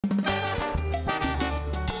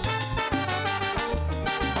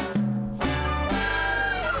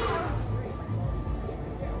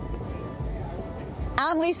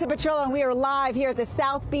I'm Lisa Petrillo, and we are live here at the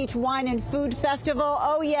South Beach Wine and Food Festival.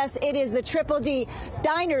 Oh yes, it is the Triple D.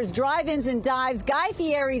 Diners, drive-ins and dives, Guy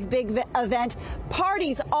Fieri's big event,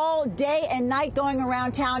 parties all day and night going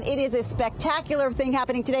around town. It is a spectacular thing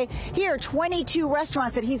happening today. Here, 22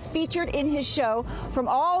 restaurants that he's featured in his show from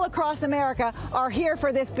all across America are here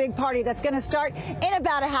for this big party that's going to start in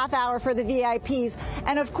about a half hour for the VIPs.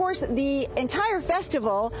 And of course, the entire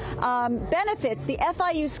festival benefits the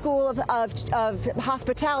FIU School of Hospitality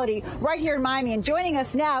right here in Miami. And joining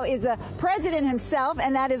us now is the president himself,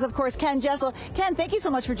 and that is, of course, Ken Jessel. Ken, thank you so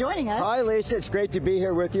much for joining us. Hi, Lisa. It's great to be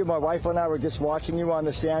here with you. My wife and I were just watching you on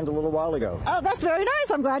the stand a little while ago. Oh, that's very nice.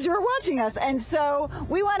 I'm glad you were watching us. And so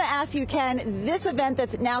we want to ask you, Ken, this event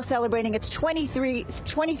that's now celebrating its 23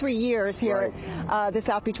 years here at the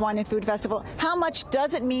South Beach Wine and Food Festival, how much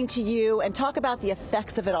does it mean to you? And talk about the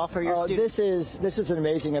effects of it all for your students. This is an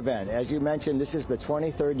amazing event. As you mentioned, this is the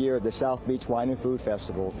 23rd year of the South Beach Wine and Food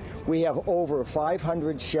Festival. We have over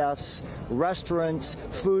 500 chefs, restaurants,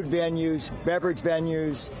 food venues, beverage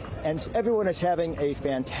venues, and everyone is having a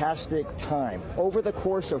fantastic time. Over the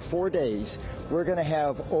course of 4 days, we're going to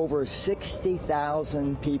have over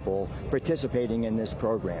 60,000 people participating in this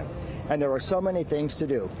program. And there are so many things to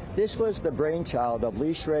do. This was the brainchild of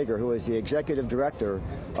Lee Schrager, who is the executive director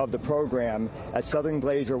of the program at Southern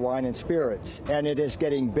Glacier Wine and Spirits, and it is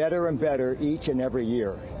getting better and better each and every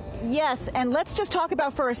year. Yes, and let's just talk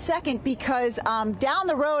about for a second, because down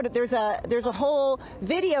the road there's a whole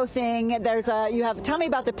video thing. Tell me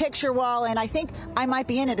about the picture wall, and I think I might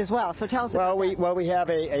be in it as well. So tell us. We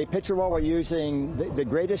have a picture wall. We're using the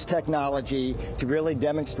greatest technology to really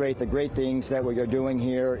demonstrate the great things that we are doing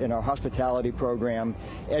here in our hospitality program.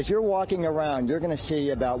 As you're walking around, you're going to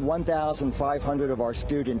see about 1,500 of our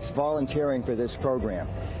students volunteering for this program,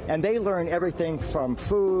 and they learn everything from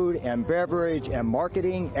food and beverage and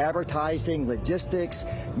marketing, advertising, logistics,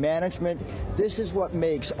 management. This is what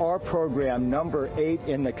makes our program number 8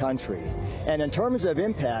 in the country. And in terms of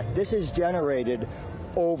impact, this has generated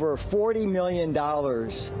over $40 million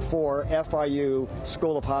for FIU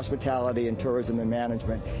School of Hospitality and Tourism and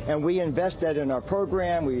Management. And we invest that in our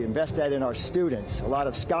program, we invest that in our students. A lot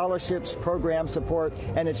of scholarships, program support,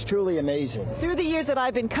 and it's truly amazing. Through the years that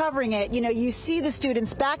I've been covering it, you see the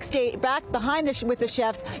students backstage, back behind with the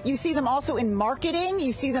chefs. You see them also in marketing.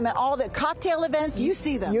 You see them at all the cocktail events. You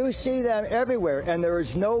see them. You see them everywhere, and there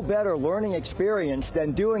is no better learning experience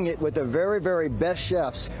than doing it with the very, very best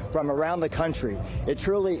chefs from around the country. It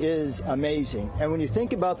truly is amazing. And when you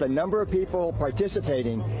think about the number of people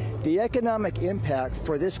participating, the economic impact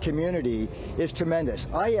for this community is tremendous.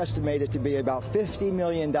 I estimate it to be about $50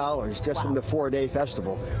 million just from the 4-day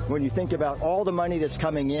festival. When you think about all the money that's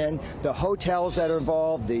coming in, the hotels that are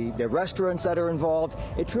involved, the restaurants that are involved,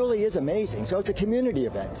 it truly is amazing. So it's a community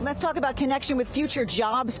event. Let's talk about connection with future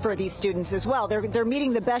jobs for these students as well. They're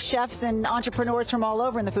meeting the best chefs and entrepreneurs from all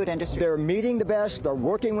over in the food industry. They're meeting the best, they're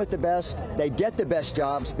working with the best, they get the best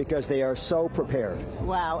jobs because they are so prepared.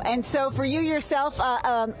 Wow. And so for you yourself,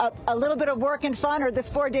 a little bit of work and fun, or this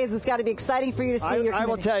 4 days has got to be exciting for you to see your community? I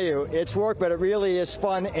will tell you, it's work, but it really is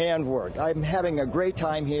fun and work. I'm having a great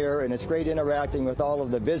time here, and it's great interacting with all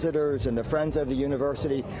of the visitors and the friends of the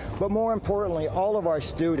university, but more importantly, all of our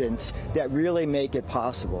students that really make it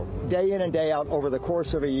possible. Day in and day out, over the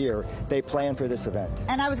course of a year, they plan for this event.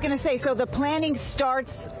 And I was going to say, so the planning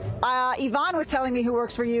starts, Yvonne was telling me, who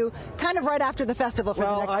works for you, kind of right after the festival for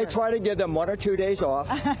the next I try to give them 1 or 2 days off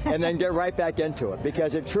and then get right back into it,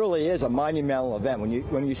 because it truly is a monumental event.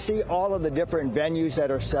 When you see all of the different venues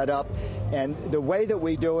that are set up and the way that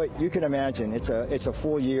we do it, you can imagine it's a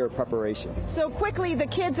full year preparation. So quickly, the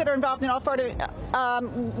kids that are involved in all part of it,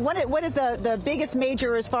 what is the biggest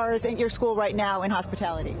major as far as in your school right now in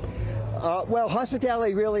hospitality? Well,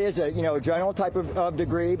 hospitality really is a general type of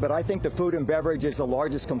degree, but I think the food and beverage is the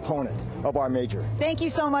largest component of our major. Thank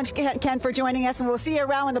you so much, Ken, for joining us, and we'll see you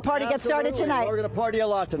around when the party gets started tonight. We're going to party a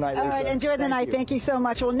lot tonight, Lisa. All right, enjoy the night. Thank you so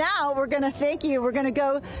much. Well, now we're going to thank you. We're going to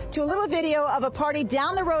go to a little video of a party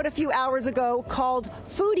down the road a few hours ago called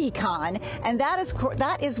Foodie Con, and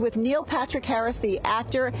that is with Neil Patrick Harris, the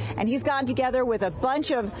actor, and he's gotten together with a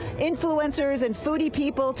bunch of influencers and foodie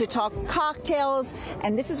people to talk cocktails,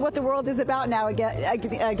 and this is what the world is about now again,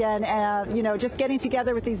 just getting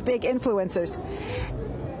together with these big influencers.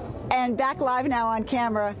 And back live now on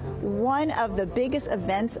camera, one of the biggest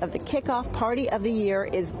events of the kickoff party of the year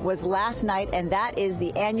was last night, and that is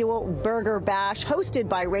the annual Burger Bash hosted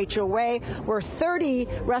by Rachel Ray, where 30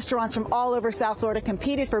 restaurants from all over South Florida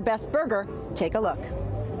competed for Best Burger. Take a look.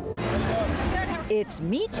 It's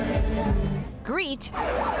meet, greet,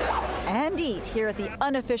 and eat here at the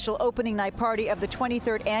unofficial opening night party of the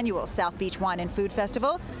 23rd annual South Beach Wine and Food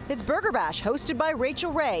Festival. It's Burger Bash, hosted by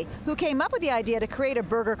Rachel Ray, who came up with the idea to create a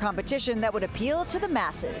burger competition that would appeal to the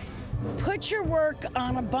masses. Put your work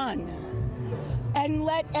on a bun and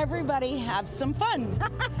let everybody have some fun.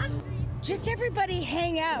 Just everybody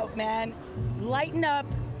hang out, man. Lighten up,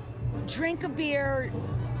 drink a beer,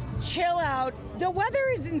 chill out. The weather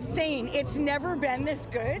is insane. It's never been this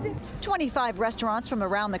good. 25 restaurants from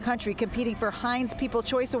around the country competing for Heinz People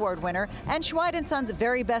Choice Award winner and Schweid & Son's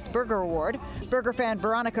Very Best Burger Award. Burger fan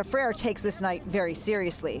Veronica Frere takes this night very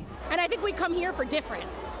seriously. And I think we come here for different.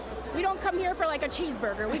 We don't come here for like a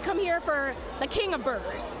cheeseburger. We come here for the king of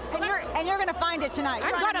burgers. So and you're going to find it tonight.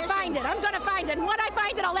 I'm going to find it. I'm going to find it. And when I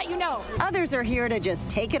find it, I'll let you know. Others are here to just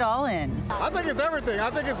take it all in. I think it's everything. I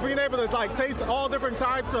think it's being able to like taste all different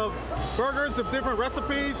types of burgers, the different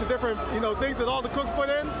recipes, the different things that all the cooks put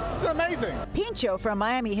in. It's amazing. Pincho from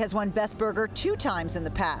Miami has won Best Burger 2 times in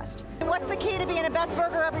the past. What's the key to being a Best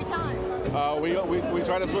Burger every time? We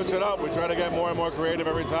try to switch it up. We try to get more and more creative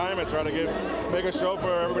every time and try to make a show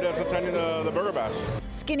for everybody that's attending the Burger Bash.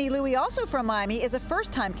 Skinny Louie, also from Miami, is a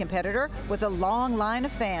first-time competitor with a long line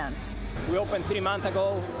of fans. We opened 3 months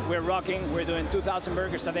ago. We're rocking. We're doing 2,000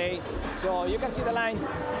 burgers a day. So you can see the line.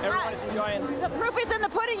 Everyone is enjoying. The proof is in the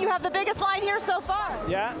pudding. You have the biggest line here so far.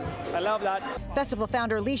 Yeah, I love that. Festival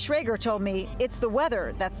founder Lee Schrager told me it's the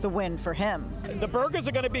weather that's the win for him. The burgers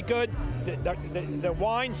are going to be good. The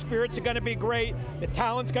wine, spirits are going to be great. The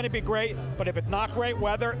talent's going to be great. But if it's not great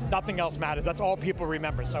weather, nothing else matters. That's all people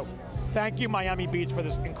remember. So thank you, Miami Beach, for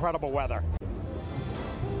this incredible weather.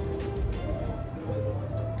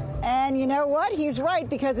 And you know what? He's right,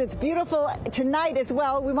 because it's beautiful tonight as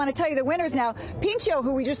well. We want to tell you the winners now. Pincho,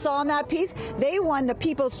 who we just saw in that piece, they won the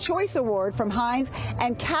People's Choice Award from Heinz,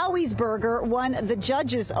 and Cowie's Burger won the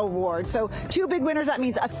Judges Award. So 2 big winners. That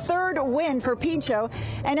means a 3rd win for Pincho.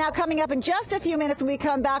 And now coming up in just a few minutes when we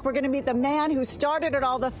come back, we're going to meet the man who started it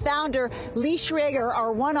all, the founder, Lee Schrager,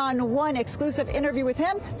 our one-on-one exclusive interview with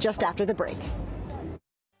him just after the break.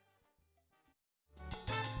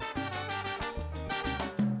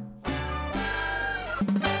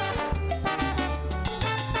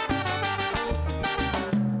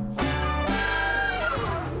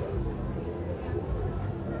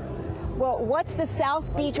 Well, what's the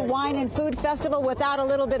South Beach Wine and Food Festival without a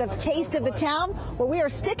little bit of taste of the town? Well, we are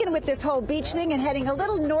sticking with this whole beach thing and heading a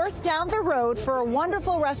little north down the road for a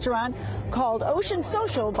wonderful restaurant called Ocean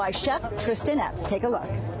Social by Chef Tristan Epps. Take a look.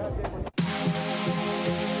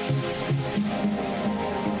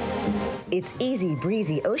 It's easy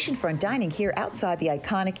breezy oceanfront dining here outside the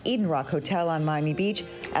iconic Eden Rock Hotel on Miami Beach.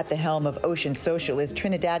 At the helm of Ocean Social is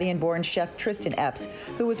Trinidadian-born chef Tristan Epps,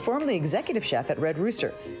 who was formerly executive chef at Red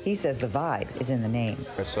Rooster. He says the vibe is in the name.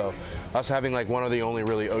 So us having like one of the only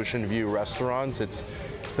really ocean view restaurants,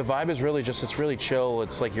 the vibe is really just, it's really chill.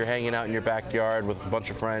 It's like you're hanging out in your backyard with a bunch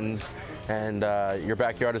of friends, and your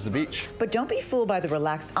backyard is the beach. But don't be fooled by the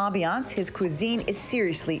relaxed ambiance. His cuisine is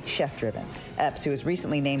seriously chef-driven. Epps, who was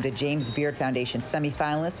recently named the James Beard Foundation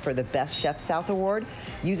semifinalist for the Best Chef South Award,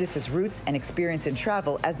 uses his roots and experience in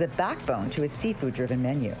travel as the backbone to his seafood-driven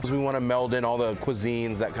menu. We want to meld in all the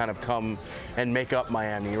cuisines that kind of come and make up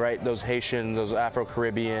Miami, right? Those Haitian, those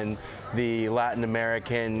Afro-Caribbean, the Latin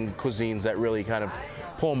American cuisines that really kind of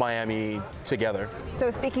pull Miami together.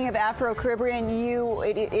 So speaking of Afro-Caribbean,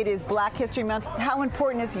 it is Black History Month. How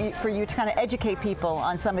important is it for you to kind of educate people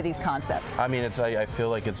on some of these concepts? I mean, I feel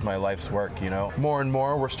like it's my life's work, you know. More and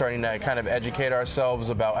more, we're starting to kind of educate ourselves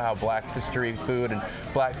about how Black history food and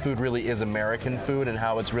Black food really is American food, and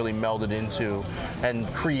how it's really melded into and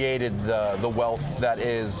created the wealth that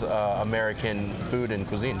is American food and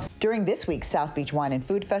cuisine. During this week's South Beach Wine and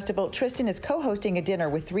Food Festival, Tristan is co-hosting a dinner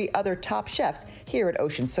with 3 other top chefs here at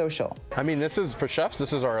Ocean Social. I mean, this is, for chefs,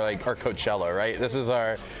 this is our Coachella, right? This is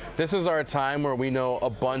our time where we know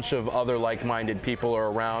a bunch of other like-minded people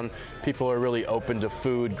are around. People are really open to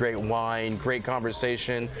food, great wine, great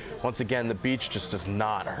conversation. Once again, the beach just does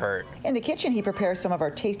not hurt. In the kitchen, he prepares some of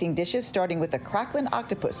our tasting dishes, starting with the crackling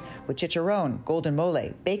octopus with chicharron, golden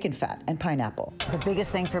mole, bacon fat, and pineapple. The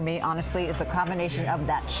biggest thing for me, honestly, is the combination of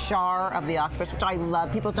that char of the octopus, which I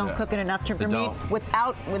love. People don't cook it enough for me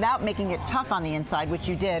without making it tough on the inside, which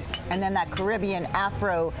you did, and then that Caribbean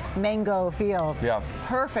Afro mango feel. Yeah.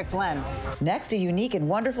 Perfect blend. fun. Next, a unique and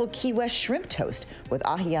wonderful Key West shrimp toast with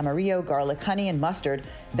ají amarillo, garlic, honey, and mustard.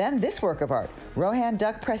 Then this work of art, Rohan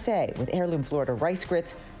duck pressé with heirloom Florida rice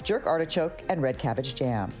grits, jerk artichoke, and red cabbage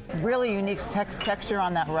jam. Really unique texture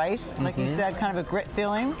on that rice. Like you said, kind of a grit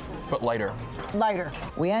feeling. But lighter. Lighter.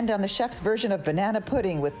 We end on the chef's version of banana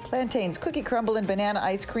pudding with plantains, cookie crumble, and banana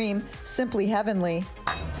ice cream. Simply heavenly.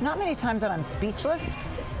 It's not many times that I'm speechless.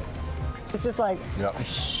 It's just like,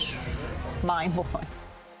 mind-blowing.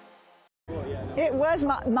 It was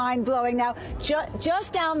mind-blowing. Now,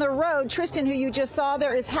 just down the road, Tristan, who you just saw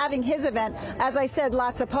there, is having his event. As I said,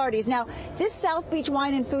 lots of parties. Now, this South Beach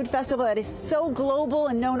Wine and Food Festival that is so global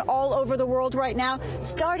and known all over the world right now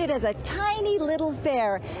started as a tiny little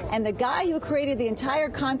fair. And the guy who created the entire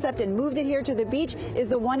concept and moved it here to the beach is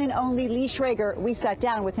the one and only Lee Schrager. We sat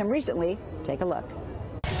down with him recently. Take a look.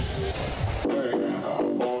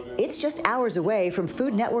 It's just hours away from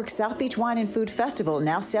Food Network's South Beach Wine and Food Festival,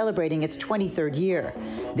 now celebrating its 23rd year.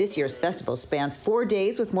 This year's festival spans 4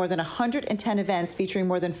 days with more than 110 events featuring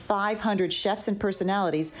more than 500 chefs and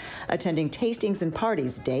personalities attending tastings and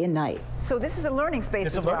parties day and night. So this is a learning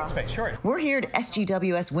space as well. It's a learning space, sure. We're here at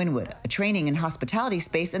SGWS Wynwood, a training and hospitality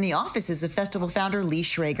space in the offices of festival founder Lee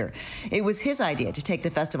Schrager. It was his idea to take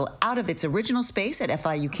the festival out of its original space at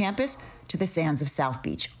FIU campus to the sands of South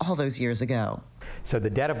Beach all those years ago. So the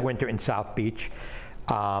dead of winter in South Beach,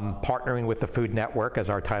 partnering with the Food Network as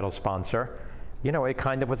our title sponsor, you know, it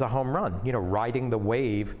kind of was a home run, you know, riding the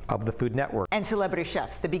wave of the Food Network. And celebrity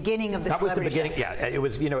chefs, the beginning of the celebrity celebrity chefs. That was the beginning, yeah. It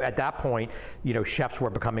was, you know, at that point, you know, chefs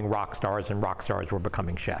were becoming rock stars and rock stars were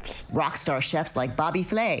becoming chefs. Rock star chefs like Bobby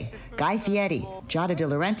Flay, Guy Fieri, Giada De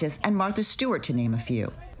Laurentiis, and Martha Stewart, to name a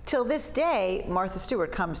few. Till this day, Martha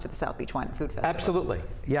Stewart comes to the South Beach Wine and Food Festival. Absolutely.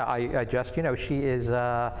 Yeah, I just, you know, she is,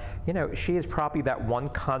 you know, she is probably that one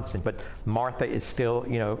constant, but Martha is still,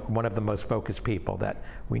 you know, one of the most focused people that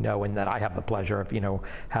we know and that I have the pleasure of, you know,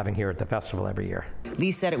 having here at the festival every year.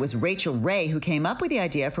 Lee said it was Rachel Ray who came up with the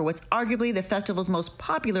idea for what's arguably the festival's most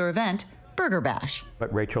popular event, Burger Bash.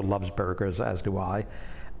 But Rachel loves burgers, as do I.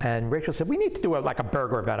 And Rachel said, we need to do like a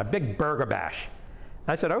burger event, a big Burger Bash.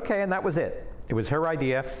 I said, okay, and that was it. It was her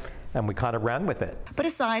idea, and we kind of ran with it. But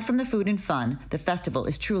aside from the food and fun, the festival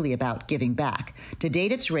is truly about giving back. To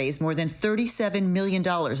date, it's raised more than $37 million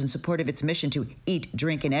in support of its mission to eat,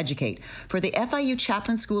 drink, and educate for the FIU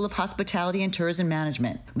Chaplin School of Hospitality and Tourism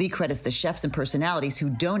Management. Lee credits the chefs and personalities who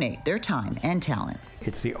donate their time and talent.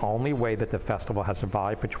 It's the only way that the festival has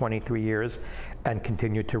survived for 23 years and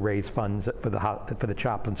continued to raise funds for the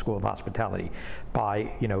Chaplin School of Hospitality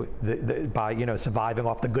by, you know, by, you know, surviving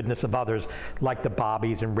off the goodness of others like the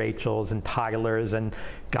Bobbies and Rachels and Tylers and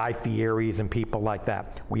Guy Fieri's and people like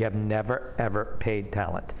that. We have never, ever paid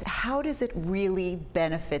talent. How does it really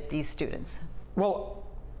benefit these students? Well,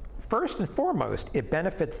 first and foremost, it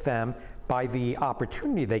benefits them by the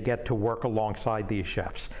opportunity they get to work alongside these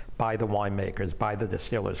chefs, by the winemakers, by the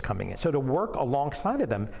distillers coming in. So to work alongside of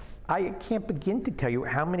them, I can't begin to tell you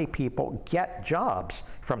how many people get jobs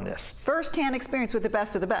from this. First-hand experience with the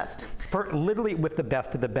best of the best. Literally with the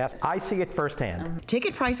best of the best. I see it firsthand.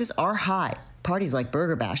 Ticket prices are high. Parties like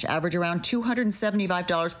Burger Bash average around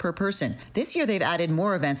 $275 per person. This year they've added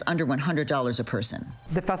more events under $100 a person.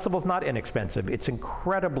 The festival's not inexpensive. It's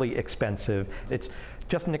incredibly expensive. It's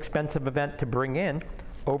just an expensive event to bring in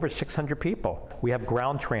over 600 people. We have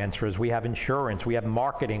ground transfers, we have insurance, we have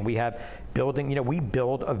marketing, we have building, you know, we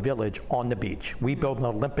build a village on the beach. We build an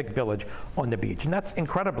Olympic village on the beach, and that's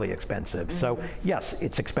incredibly expensive. So yes,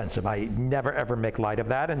 it's expensive. I never ever make light of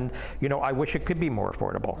that, and you know, I wish it could be more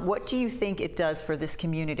affordable. What do you think it does for this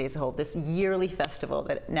community as a whole, this yearly festival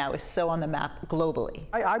that now is so on the map globally?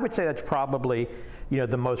 I would say that's probably, you know,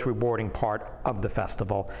 the most rewarding part of the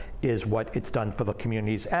festival is what it's done for the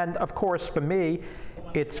communities. And of course, for me,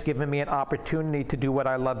 it's given me an opportunity to do what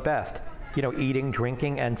I love best, you know, eating,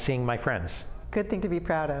 drinking, and seeing my friends. Good thing to be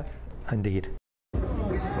proud of. Indeed.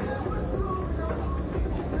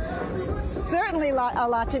 Certainly a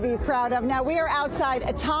lot to be proud of. Now we are outside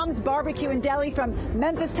at Tom's Barbecue and Deli from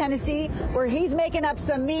Memphis, Tennessee, where he's making up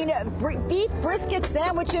some mean beef brisket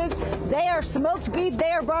sandwiches. They are smoked beef,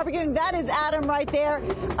 they are barbecuing. That is Adam right there,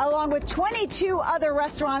 along with 22 other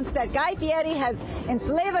restaurants that Guy Fieri has in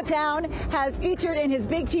Flavortown has featured in his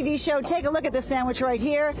big TV show. Take a look at the sandwich right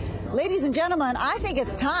here. Ladies and gentlemen, I think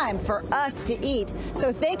it's time for us to eat.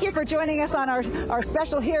 So thank you for joining us on our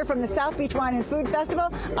special here from the South Beach Wine and Food Festival.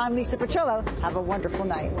 I'm Lisa Petrillo. Have a wonderful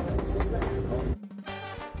night.